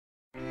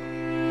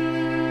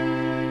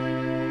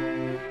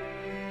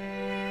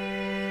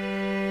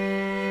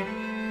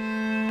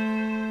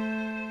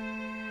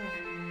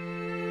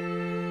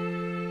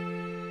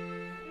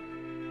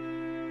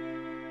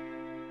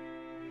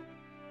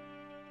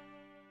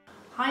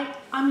Hi,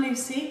 I'm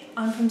Lucy.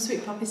 I'm from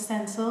Sweet Poppy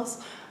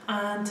Stencils,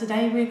 and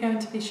today we're going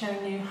to be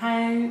showing you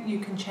how you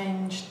can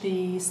change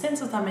the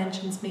Stencil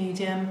Dimensions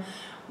medium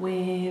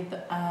with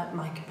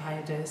mica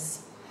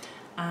powders.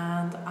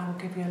 And I will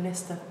give you a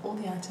list of all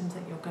the items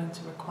that you're going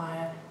to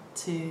require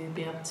to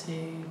be able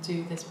to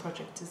do this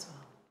project as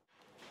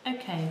well.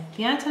 Okay,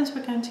 the items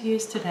we're going to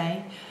use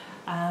today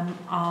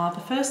are,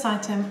 the first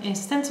item is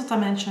Stencil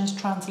Dimensions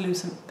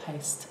translucent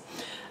paste.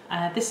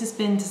 This has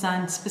been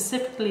designed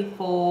specifically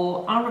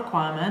for our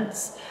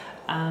requirements.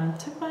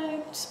 Took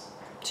about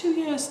 2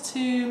 years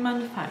to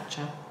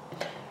manufacture.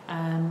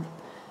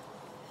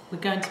 We're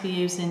going to be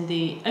using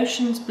the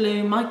Ocean's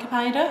Blue mica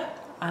powder,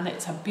 and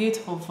it's a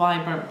beautiful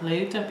vibrant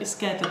blue. Don't be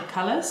scared of the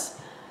colours.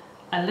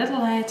 A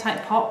little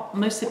airtight pot,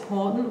 most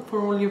important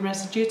for all your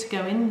residue to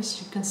go in.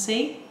 As you can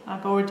see,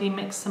 I've already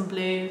mixed some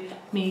blue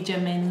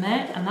medium in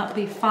there, and that'll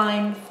be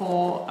fine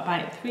for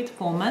about 3 to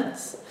 4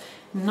 months.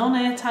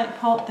 Non-airtight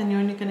pot, then you're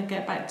only going to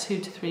get about 2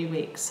 to 3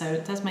 weeks, so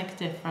it does make a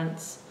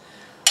difference.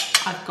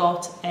 I've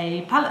got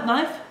a palette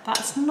knife.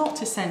 That's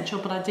not essential,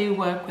 but I do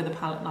work with a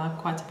palette knife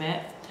quite a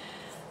bit.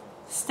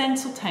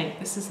 Stencil tape.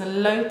 This is a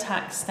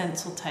low-tack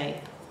stencil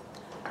tape.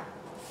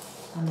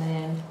 And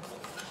then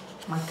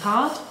my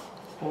card,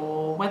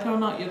 or whether or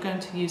not you're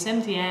going to use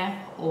MDF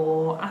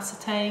or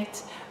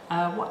acetate,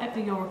 whatever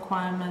your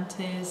requirement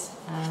is,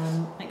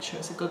 make sure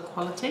it's a good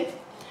quality.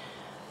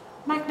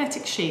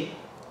 Magnetic sheet.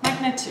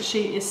 Magnetic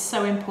sheet is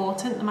so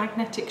important. The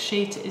magnetic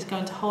sheet is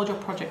going to hold your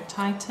project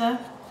tighter.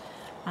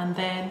 And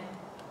then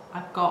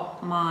I've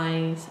got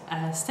my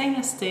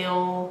stainless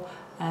steel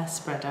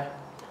spreader,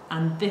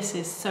 and this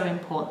is so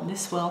important.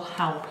 This will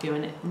help you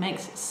and it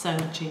makes it so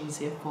much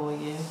easier for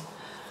you.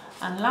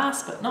 And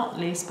last but not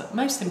least, but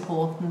most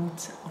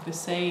important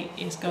obviously,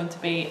 is going to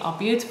be our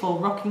beautiful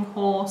rocking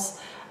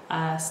horse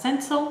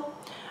stencil,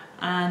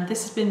 and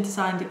this has been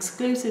designed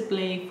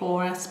exclusively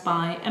for us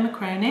by Emma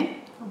Cronin,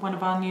 one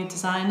of our new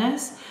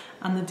designers,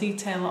 and the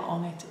detail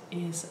on it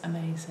is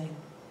amazing.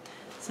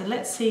 So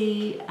let's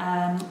see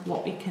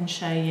what we can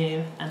show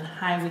you and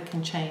how we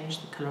can change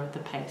the colour of the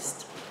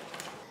paste.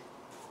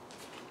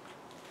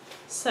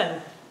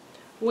 So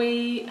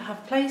we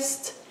have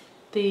placed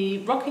the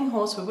rocking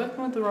horse, we're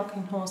working with the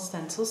rocking horse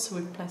stencil, so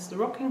we've placed the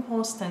rocking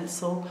horse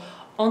stencil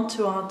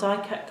onto our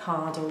die cut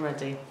card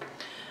already.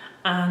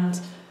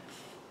 And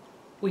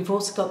we've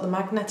also got the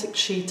magnetic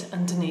sheet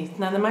underneath.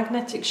 Now the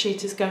magnetic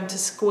sheet is going to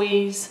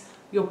squeeze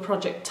your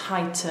project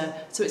tighter,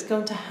 so it's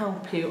going to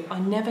help you. I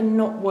never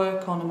not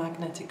work on a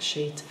magnetic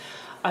sheet.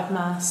 I've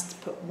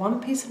put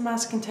one piece of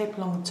masking tape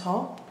along the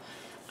top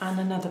and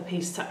another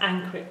piece to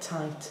anchor it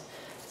tight.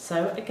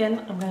 So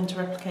again, I'm going to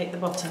replicate the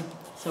bottom.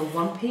 So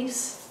one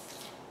piece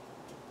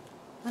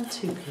and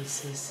 2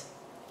 pieces.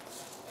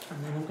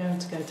 And then I'm going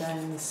to go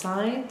down the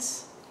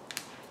sides.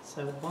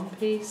 So one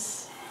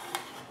piece,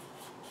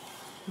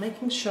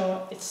 making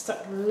sure it's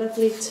stuck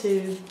lovely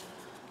to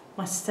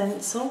my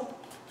stencil,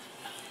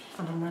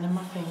 and I'm running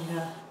my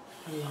finger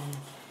along.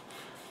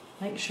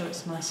 Make sure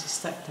it's nicely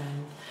stuck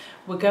down.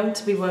 We're going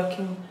to be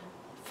working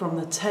from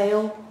the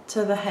tail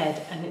to the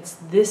head, and it's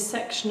this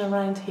section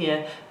around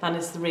here that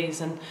is the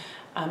reason.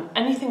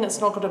 Anything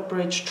that's not got a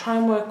bridge, try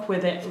and work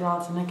with it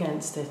rather than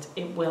against it.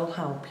 It will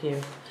help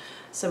you.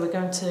 So we're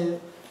going to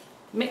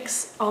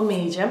mix our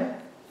medium.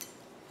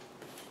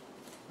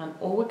 And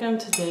all we're going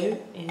to do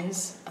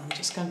is, I'm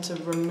just going to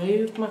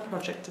remove my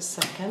project a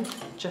second,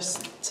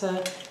 just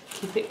to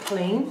keep it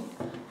clean,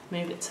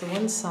 move it to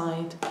one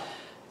side.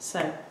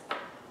 So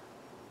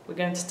we're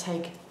going to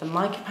take the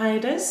mica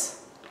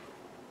powders,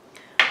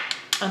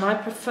 and I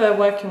prefer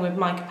working with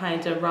mica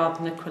powder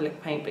rather than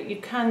acrylic paint, but you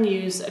can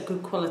use a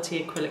good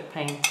quality acrylic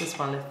paint as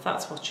well if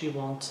that's what you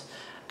want.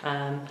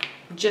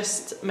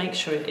 Just make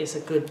sure it is a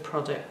good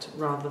product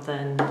rather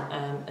than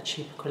a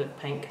cheap acrylic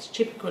paint, because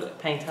cheap acrylic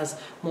paint has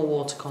more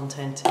water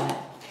content in it.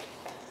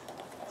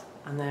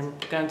 And then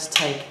we're going to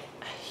take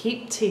a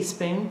heaped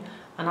teaspoon,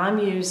 and I'm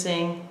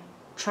using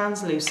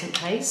translucent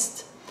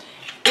paste.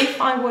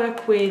 If I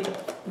work with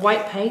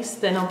white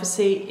paste, then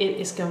obviously it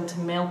is going to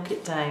milk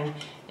it down.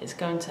 It's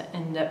going to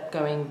end up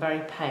going very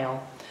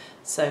pale.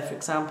 So for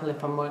example,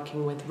 if I'm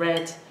working with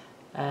red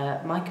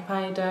mica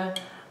powder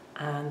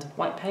and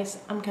white paste,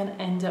 I'm going to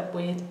end up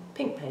with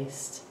pink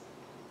paste.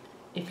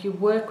 If you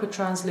work with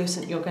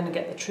translucent, you're going to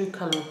get the true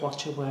colour of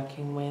what you're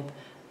working with,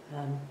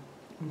 and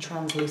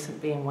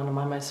translucent being one of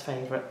my most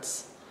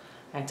favourites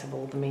out of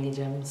all the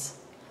mediums.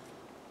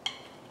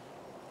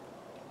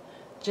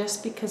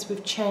 Just because we're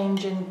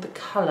changing the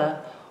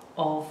colour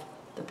of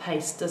the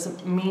paste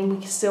doesn't mean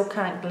we still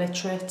can't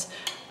glitter it.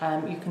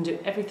 You can do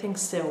everything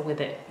still with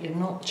it. You're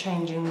not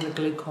changing the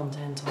glue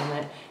content on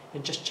it,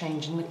 you're just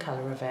changing the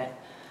colour of it.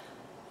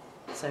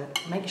 So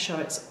make sure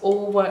it's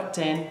all worked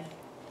in,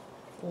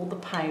 all the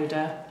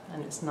powder,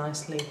 and it's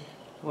nicely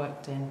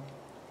worked in.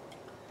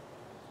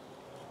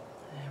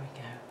 There we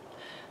go.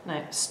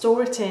 Now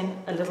store it in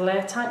a little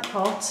airtight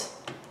pot.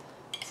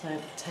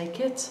 So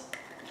take it,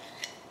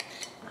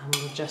 and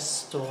we're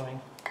just storing.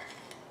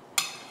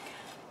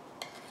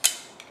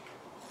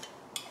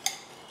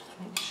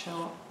 Make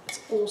sure it's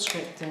all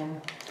scraped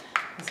in.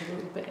 There's a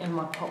little bit in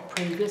my pot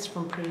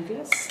from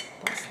previous,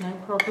 that's no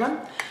problem.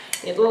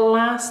 It'll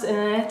last in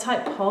an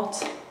airtight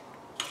pot.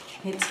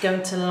 It's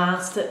going to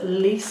last at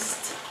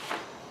least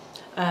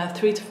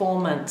 3 to 4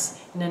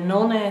 months. In a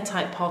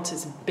non-airtight pot,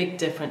 it's a big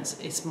difference.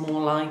 It's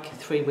more like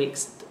 3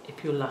 weeks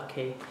if you're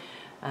lucky.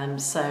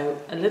 So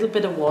a little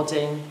bit of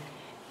wadding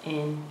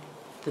in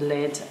the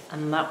lid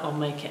and that will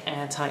make it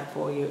airtight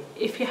for you.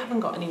 If you haven't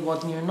got any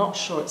wadding, you're not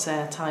sure it's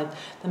airtight,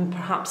 then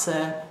perhaps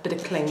a bit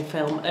of cling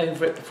film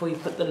over it before you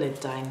put the lid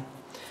down.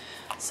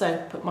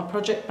 So put my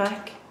project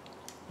back.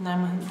 Now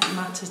my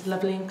mat is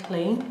lovely and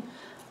clean,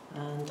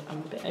 and I'm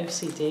a bit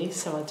OCD,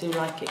 so I do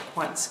like it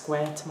quite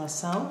square to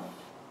myself.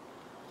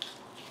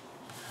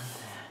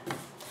 And there.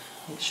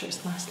 Make sure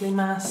it's nicely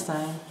masked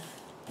down,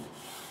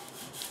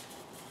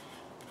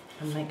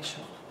 and make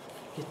sure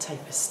your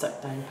tape is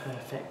stuck down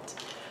perfect.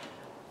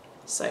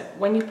 So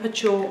when you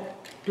put your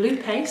blue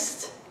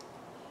paste,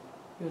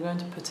 you're going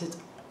to put it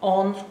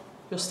on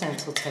your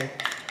stencil tape.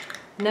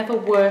 Never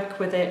work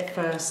with it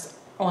first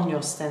on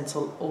your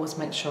stencil, always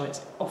make sure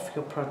it's off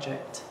your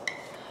project.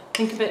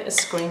 Think of it as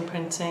screen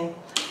printing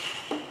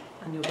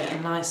and you'll get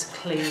a nice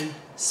clean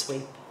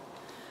sweep.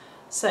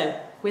 So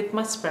with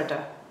my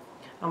spreader,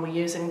 and we're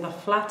using the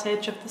flat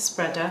edge of the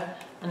spreader,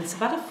 and it's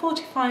about a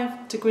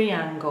 45-degree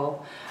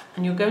angle,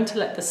 and you're going to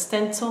let the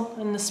stencil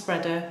and the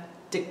spreader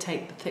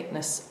dictate the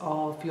thickness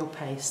of your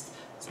paste.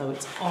 So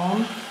it's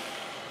on,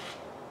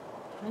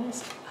 and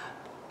it's up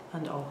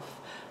and off.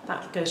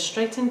 That goes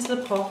straight into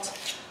the pot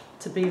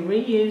to be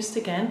reused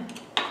again.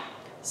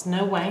 There's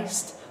no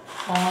waste.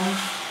 On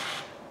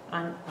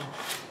and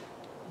off.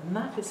 And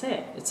that is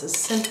it. It's as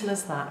simple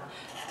as that.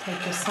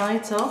 Take your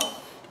sides off.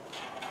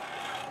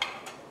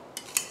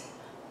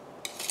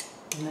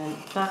 And then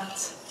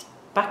that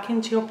back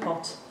into your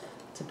pot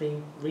to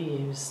be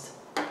reused.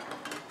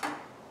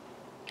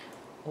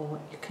 Or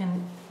you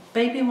can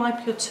baby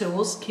wipe your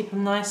tools, keep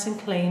them nice and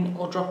clean,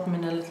 or drop them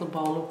in a little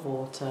bowl of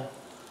water.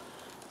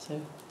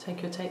 So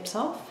take your tapes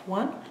off,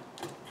 1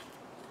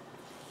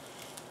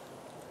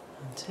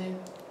 and 2 and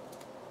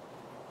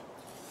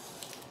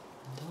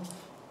off,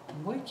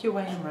 and work your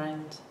way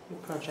around your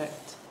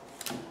project.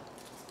 And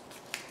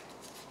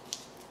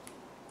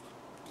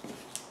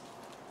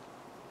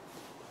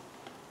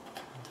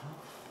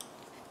off.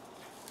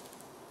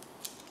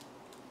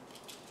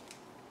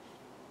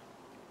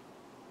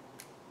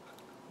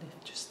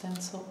 Lift your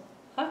stencil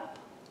up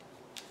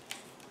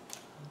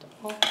and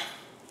off.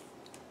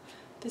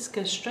 This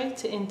goes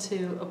straight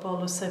into a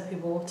bowl of soapy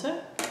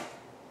water.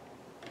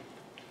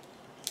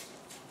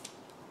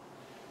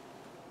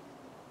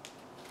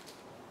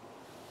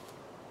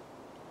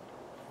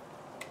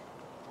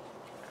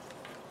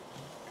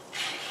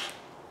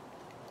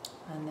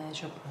 And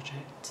there's your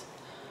project.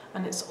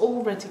 And it's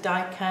already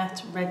die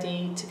cut,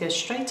 ready to go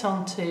straight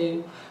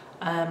onto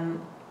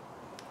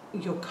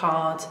your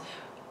card.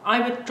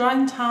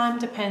 Drying time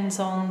depends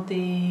on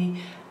the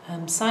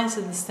size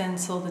of the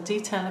stencil, the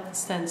detail of the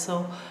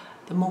stencil.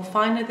 The more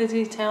finer the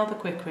detail, the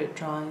quicker it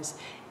dries.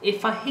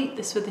 If I heat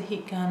this with a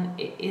heat gun,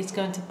 it is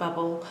going to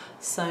bubble.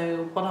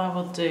 So what I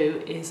will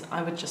do is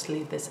I would just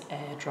leave this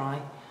air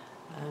dry.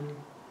 And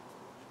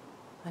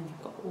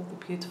you've got all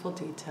the beautiful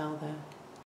detail there.